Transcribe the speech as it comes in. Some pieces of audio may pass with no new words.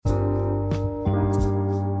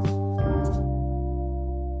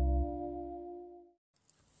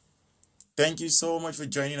Thank you so much for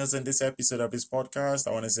joining us on this episode of this podcast.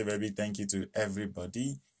 I want to say a very big thank you to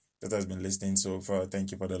everybody that has been listening so far. Thank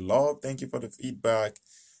you for the love. Thank you for the feedback.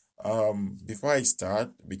 Before I start,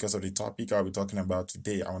 because of the topic I'll be talking about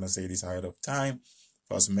today, I want to say this ahead of time.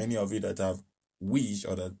 For as many of you that have wished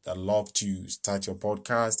or that love to start your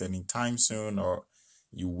podcast anytime soon, or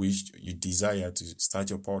you desire to start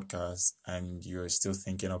your podcast and you're still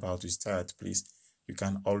thinking of how to start, please, you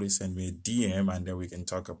can always send me a DM and then we can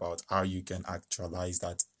talk about how you can actualize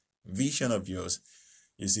that vision of yours.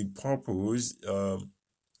 You see, purpose.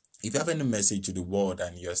 If you have any message to the world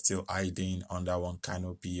and you're still hiding under one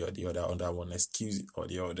canopy or the other, under one excuse or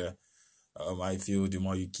the other, I feel the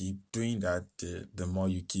more you keep doing that, the more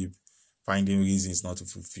you keep finding reasons not to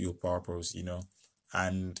fulfill purpose.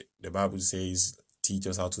 And the Bible says, teach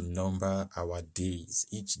us how to number our days.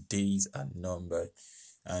 Each days are numbered.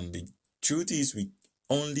 And the truth is, we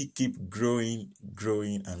only keep growing,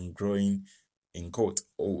 and growing, in quote,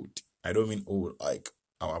 old. I don't mean old like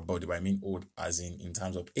our body, but I mean old as in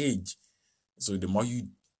terms of age. So the more you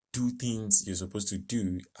do things you're supposed to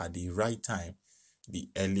do at the right time, the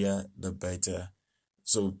earlier the better.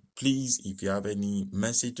 So please, if you have any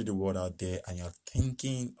message to the world out there and you're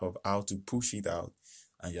thinking of how to push it out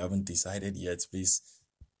and you haven't decided yet, please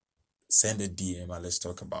send a DM and let's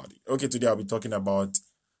talk about it. Okay, today I'll be talking about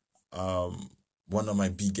one of my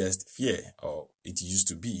biggest fear, or it used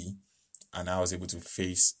to be, and I was able to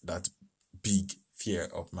face that big fear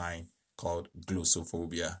of mine called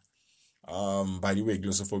glossophobia. By the way,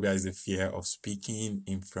 glossophobia is the fear of speaking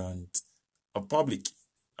in front of public.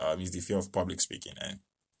 It's the fear of public speaking. And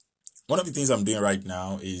one of the things I'm doing right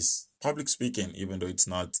now is public speaking, even though I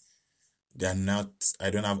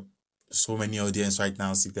don't have so many audience right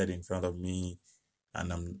now seated in front of me,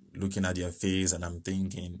 and I'm looking at their face and I'm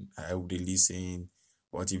thinking, I hope they listen.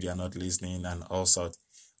 What if they are not listening, and all sorts.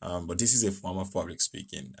 But this is a form of public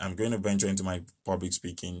speaking. I'm going to venture into my public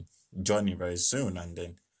speaking journey very soon, and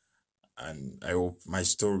I hope my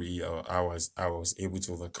story, or I was able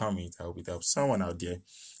to overcome it. I hope it helps someone out there.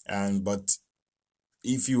 But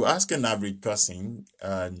if you ask an average person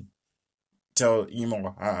and tell him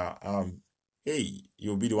or her, hey,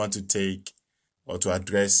 you'll be the one to take or to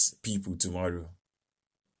address people tomorrow,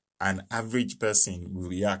 an average person will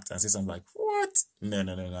react and say something like, what? No,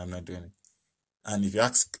 I'm not doing it. And if you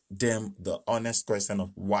ask them the honest question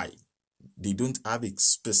of why, they don't have a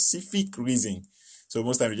specific reason. So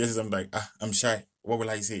most times you just say something like, I'm shy. What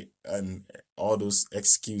will I say? And all those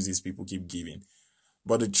excuses people keep giving.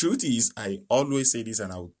 But the truth is, I always say this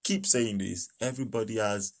and I will keep saying this. Everybody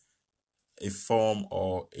has a form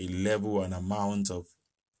or a level, an amount of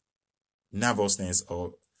nervousness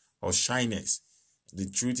or shyness. The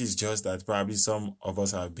truth is just that probably some of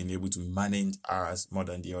us have been able to manage ours more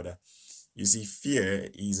than the other. You see, fear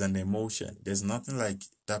is an emotion. There's nothing like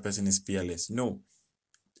that person is fearless. No.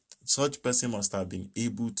 Such person must have been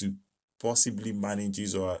able to possibly manage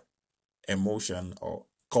his or her emotion, or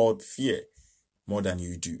called fear, more than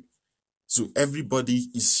you do. So everybody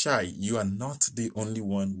is shy. You are not the only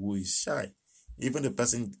one who is shy. Even the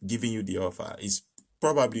person giving you the offer is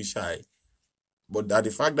probably shy. But that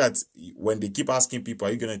the fact that when they keep asking people,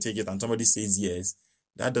 are you going to take it? And somebody says yes,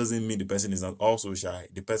 that doesn't mean the person is not also shy.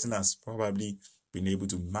 The person has probably been able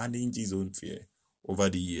to manage his own fear over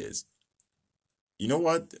the years. You know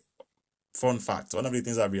what? Fun fact. One of the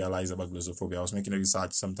things I realized about glossophobia, I was making a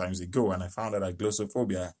research some times ago, and I found out that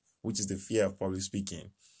glossophobia, which is the fear of public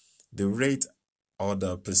speaking, the rate or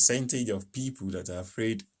the percentage of people that are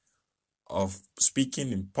afraid of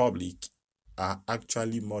speaking in public are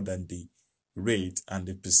actually more than the rate and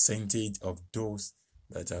the percentage of those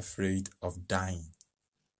that are afraid of dying.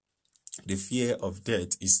 The fear of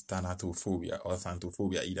death is thanatophobia or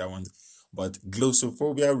thanatophobia, either one. But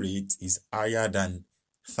glossophobia rate is higher than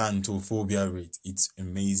thanatophobia rate. It's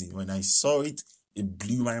amazing. When I saw it, it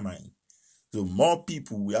blew my mind. So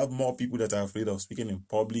we have more people that are afraid of speaking in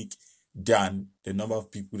public than the number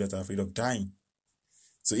of people that are afraid of dying.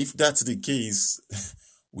 So if that's the case,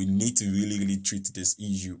 we need to really treat this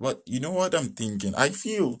issue. But you know what I'm thinking? I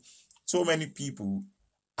feel so many people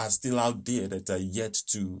are still out there that are yet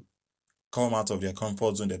to come out of their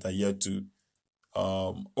comfort zone, that are yet to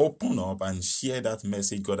open up and share that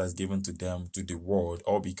message God has given to them, to the world,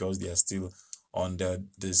 all because they are still under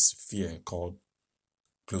this fear called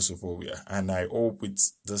glossophobia. And I hope with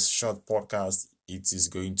this short podcast, it is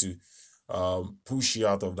going to push you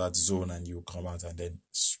out of that zone, and you come out and then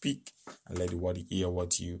speak and let the world hear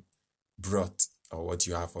what you brought or what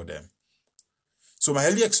you have for them. So my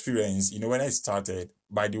early experience, when I started,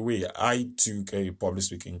 by the way, I took a public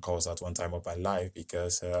speaking course at one time of my life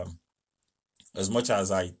because As much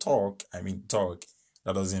as I talk, talk,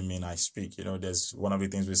 that doesn't mean I speak. There's one of the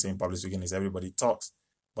things we say in public speaking is everybody talks,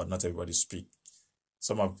 but not everybody speak.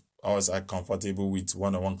 Some of us are comfortable with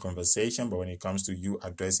one-on-one conversation, but when it comes to you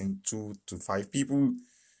addressing 2 to 5 people,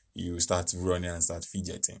 you start running and start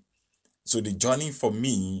fidgeting. So the journey for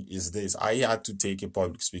me is this. I had to take a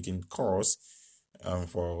public speaking course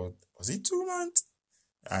for, was it 2 months?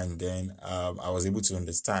 And then I was able to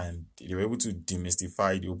understand, they were able to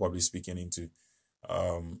demystify the whole public speaking into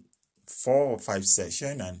 4 or 5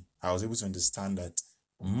 sessions, and I was able to understand that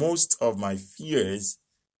most of my fears,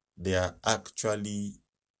 they are actually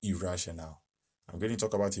irrational. I'm going to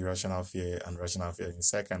talk about irrational fear and rational fear in a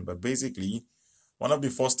second, but basically, one of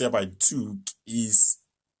the first steps I took is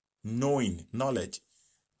knowledge.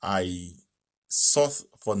 I sought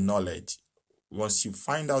for knowledge. Once you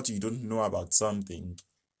find out you don't know about something,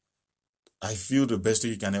 I feel the best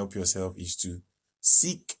way you can help yourself is to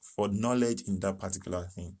seek for knowledge in that particular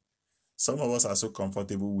thing. Some of us are so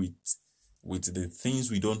comfortable with the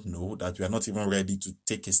things we don't know that we are not even ready to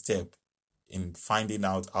take a step in finding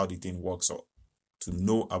out how the thing works or to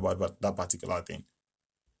know about that particular thing.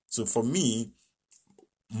 So for me,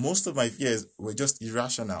 most of my fears were just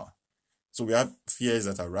irrational. So we have fears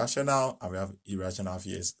that are rational and we have irrational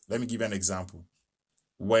fears. Let me give you an example.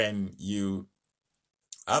 When you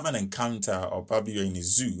have an encounter, or probably you're in a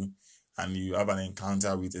zoo and you have an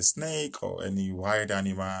encounter with a snake or any wild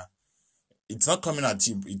animal, it's not coming at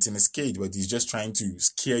you, it's in a cage, but it's just trying to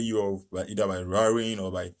scare you off, either by roaring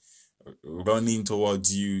or by running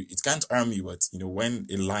towards you. It can't harm you, but when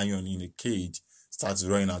a lion in a cage starts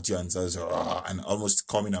running at you and says, "Rah," and almost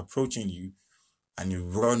approaching you, and you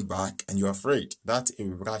run back and you're afraid, that's a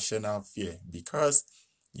rational fear, because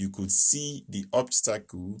you could see the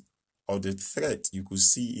obstacle or the threat, you could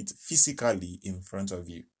see it physically in front of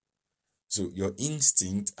you. So your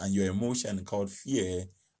instinct and your emotion called fear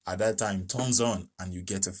at that time turns on and you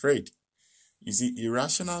get afraid. You see,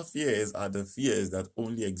 irrational fears are the fears that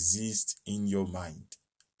only exist in your mind.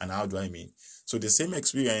 And how do I mean? So the same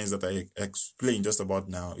experience that I explained just about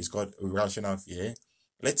now is called irrational fear.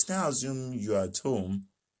 Let's now assume you're at home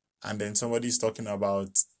and then somebody's talking about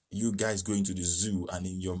you guys going to the zoo, and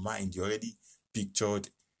in your mind you already pictured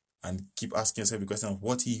and keep asking yourself the question of,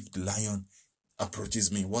 what if the lion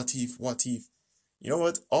approaches me? What if? You know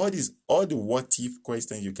what? All the what if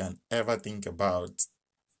questions you can ever think about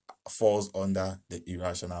falls under the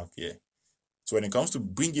irrational fear. So when it comes to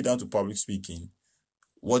bring it down to public speaking,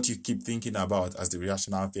 what you keep thinking about as the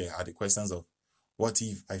irrational fear are the questions of, what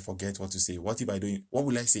if I forget what to say? What if I don't? What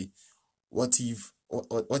will I say? What if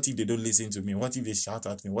they don't listen to me? What if they shout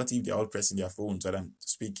at me? What if they're all pressing their phones while I'm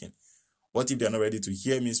speaking? What if they're not ready to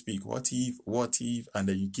hear me speak? What if? And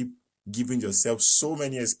then you keep giving yourself so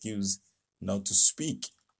many excuses not to speak.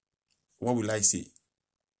 What will I say?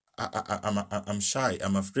 I'm shy.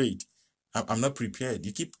 I'm afraid. I'm not prepared.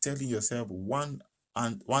 You keep telling yourself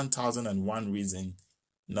 1,001 reason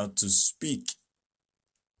not to speak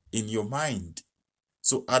in your mind.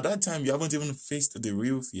 So at that time, you haven't even faced the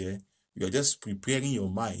real fear. You're just preparing your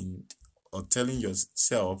mind or telling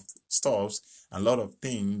yourself stuffs and a lot of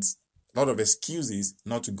things, a lot of excuses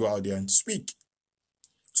not to go out there and speak.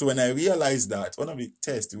 So when I realized that, one of the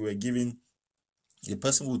tests we were giving, the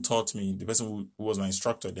person who taught me, the person who was my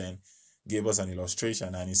instructor then, gave us an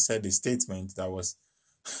illustration, and he said a statement that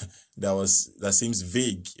seems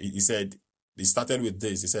vague. He said, he started with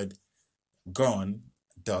this. He said, gun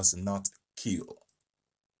does not kill.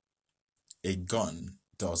 A gun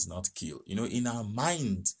does not kill. In our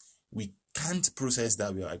mind, we can't process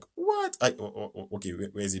that. We're like, what? Okay,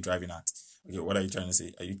 where is he driving at? Okay, what are you trying to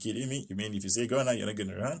say? Are you kidding me? You mean if you say gun, you're not going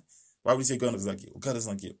to run? Why would you say gun does not kill? Gun does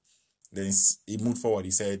not kill. Then he moved forward.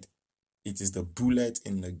 He said, it is the bullet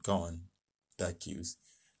in the gun that kills.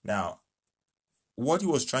 Now, what he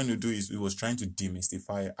was trying to do is he was trying to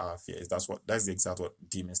demystify our fears. That's the exact word,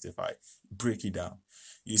 demystify. Break it down.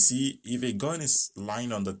 You see, if a gun is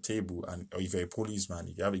lying on the table, or if you're a policeman,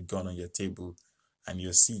 if you have a gun on your table and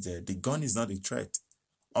you're seated, the gun is not a threat.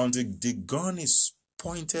 Until the gun is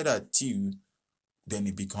pointed at you, then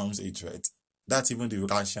it becomes a threat. That's even the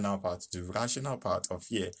rational part. The rational part of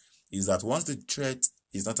fear is that once the threat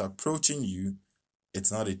is not approaching you,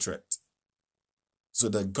 it's not a threat. So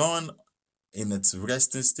the gun in its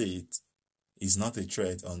resting state is not a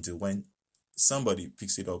threat until when somebody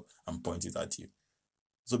picks it up and points it at you.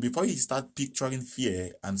 So before you start picturing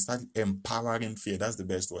fear and start empowering fear, that's the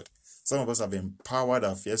best word. Some of us have empowered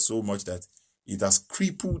our fear so much that it has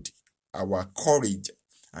crippled our courage,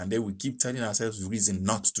 and then we keep telling ourselves reason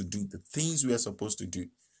not to do the things we are supposed to do.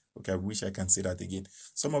 Okay, I wish I can say that again.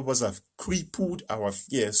 Some of us have crippled our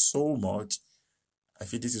fear so much I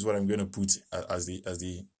feel this is what I'm going to put as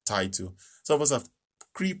the title. Some of us have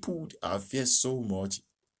crippled our fear so much.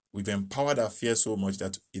 We've empowered our fear so much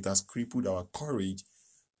that it has crippled our courage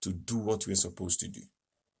to do what we're supposed to do.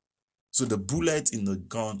 So the bullet in the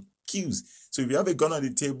gun kills. So if you have a gun on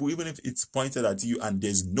the table, even if it's pointed at you and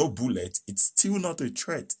there's no bullet, it's still not a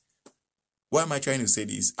threat. Why am I trying to say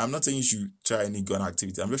this? I'm not saying you should try any gun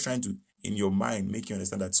activity. I'm just trying to, in your mind, make you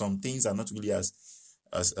understand that some things are not really as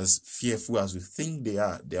fearful as we think they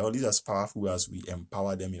are. They're only as powerful as we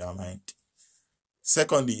empower them in our mind.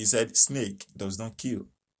 Secondly, he said snake does not kill.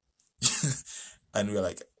 And we're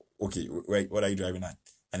like, okay, wait, what are you driving at?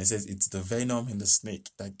 And he says it's the venom in the snake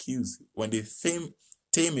that kills. When they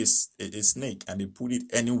tame a snake and they put it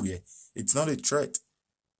anywhere, it's not a threat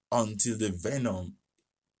until the venom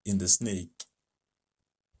in the snake.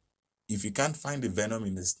 If you can't find the venom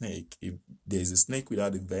in the snake, if there's a snake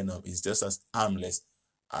without the venom, it's just as harmless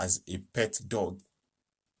as a pet dog.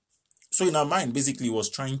 So in our mind, basically, it was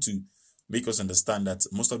trying to make us understand that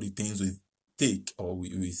most of the things we take or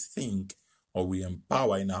we think or we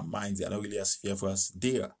empower in our minds, they are not really as fearful as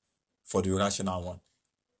they are for the rational one.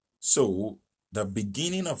 So the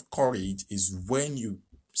beginning of courage is when you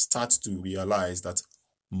start to realize that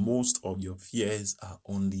most of your fears are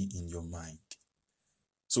only in your mind.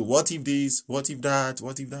 So what if this? What if that?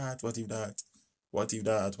 What if that? What if that? What if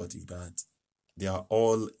that? What if that? They are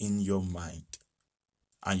all in your mind.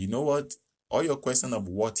 And you know what? All your question of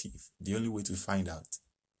what if, the only way to find out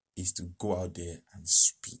is to go out there and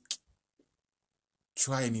speak.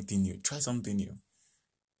 Try anything new. Try something new.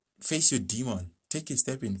 Face your demon. Take a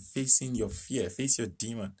step in facing your fear. Face your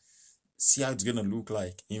demon. See how it's going to look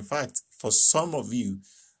like. In fact, for some of you,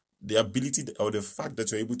 the ability or the fact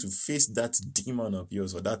that you're able to face that demon of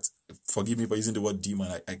yours, or that, forgive me for using the word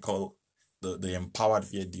demon, I call the empowered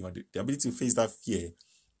fear demon. The ability to face that fear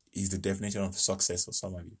is the definition of success for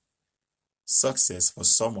some of you. Success for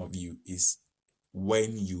some of you is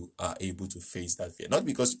when you are able to face that fear. Not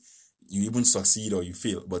because you even succeed or you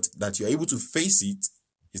fail, but that you're able to face it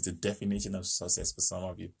is the definition of success for some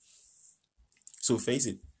of you. So face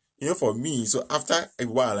it. For me, so after a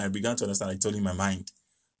while, I began to understand, I told you my mind,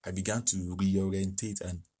 I began to reorientate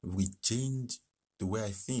and rechange the way I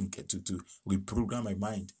think, to reprogram my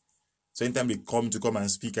mind. So anytime they come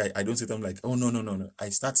and speak, I don't say to them like, oh, no. I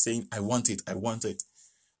start saying, I want it.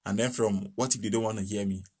 And then from what if they don't want to hear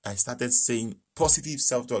me, I started saying positive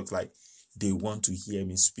self-talk, like they want to hear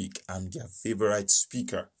me speak. I'm their favorite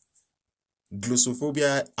speaker.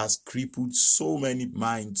 Glossophobia has crippled so many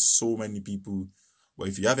minds, so many people. But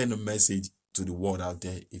if you have any message to the world out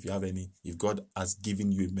there, if God has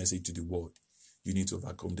given you a message to the world, you need to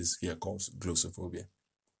overcome this fear called glossophobia,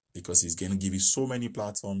 because He's going to give you so many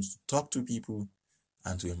platforms to talk to people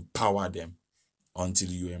and to empower them. Until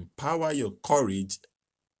you empower your courage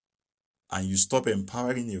and you stop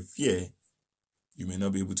empowering your fear, you may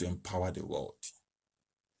not be able to empower the world.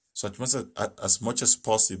 So as much as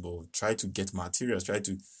possible, try to get materials, try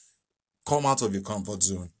to come out of your comfort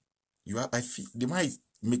zone. They might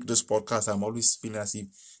make this podcast, I'm always feeling as if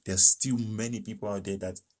there's still many people out there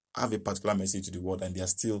that have a particular message to the world and they are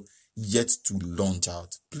still yet to launch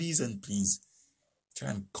out. Please and please try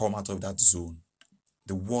and come out of that zone.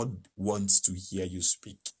 The world wants to hear you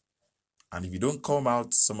speak. And if you don't come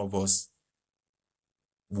out, some of us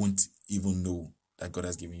won't even know that God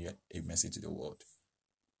has given you a message to the world.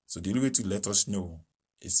 So the only way to let us know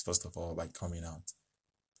is, first of all, by coming out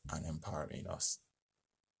and empowering us.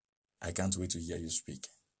 I can't wait to hear you speak.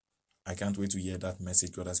 I can't wait to hear that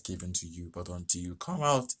message God has given to you. But until you come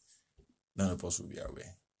out, none of us will be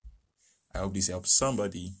aware. I hope this helps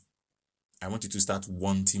somebody. I want you to start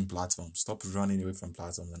wanting platforms. Stop running away from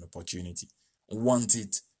platforms and opportunity. Want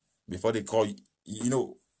it before they call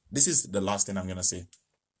you. This is the last thing I'm going to say.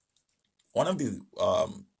 One of the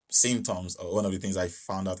symptoms, or one of the things I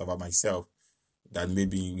found out about myself that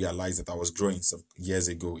made me realize that I was growing some years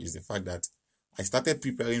ago is the fact that I started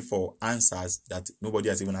preparing for answers that nobody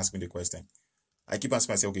has even asked me the question. I keep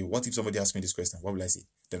asking myself, okay, what if somebody asks me this question? What will I say?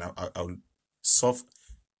 Then I'll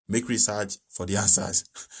make research for the answers.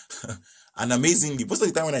 And amazingly, most of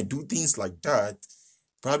the time when I do things like that,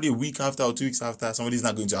 probably a week after or 2 weeks after, somebody's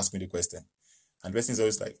not going to ask me the question. And the person is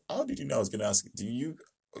always like, how did you know I was going to ask? Do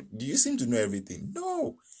you seem to know everything?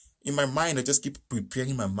 No. In my mind, I just keep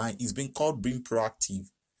preparing my mind. It's been called being proactive.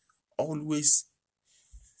 Always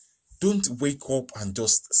don't wake up and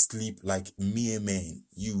just sleep like mere men.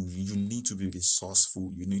 You need to be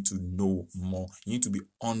resourceful. You need to know more. You need to be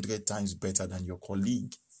 100 times better than your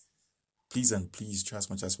colleague. Please and please try as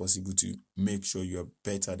much as possible to make sure you're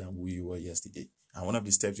better than who you were yesterday. And one of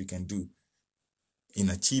the steps you can do in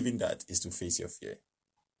achieving that is to face your fear.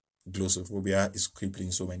 glossophobia is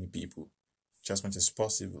crippling so many people. Try as much as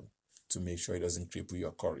possible to make sure it doesn't cripple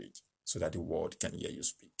your courage so that the world can hear you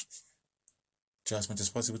speak. Try as much as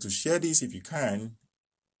possible to share this if you can.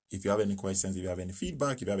 If you have any questions, if you have any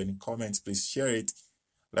feedback, if you have any comments, please share it.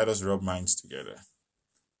 Let us rub minds together.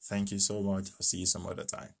 Thank you so much. I'll see you some other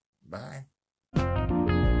time. Bye.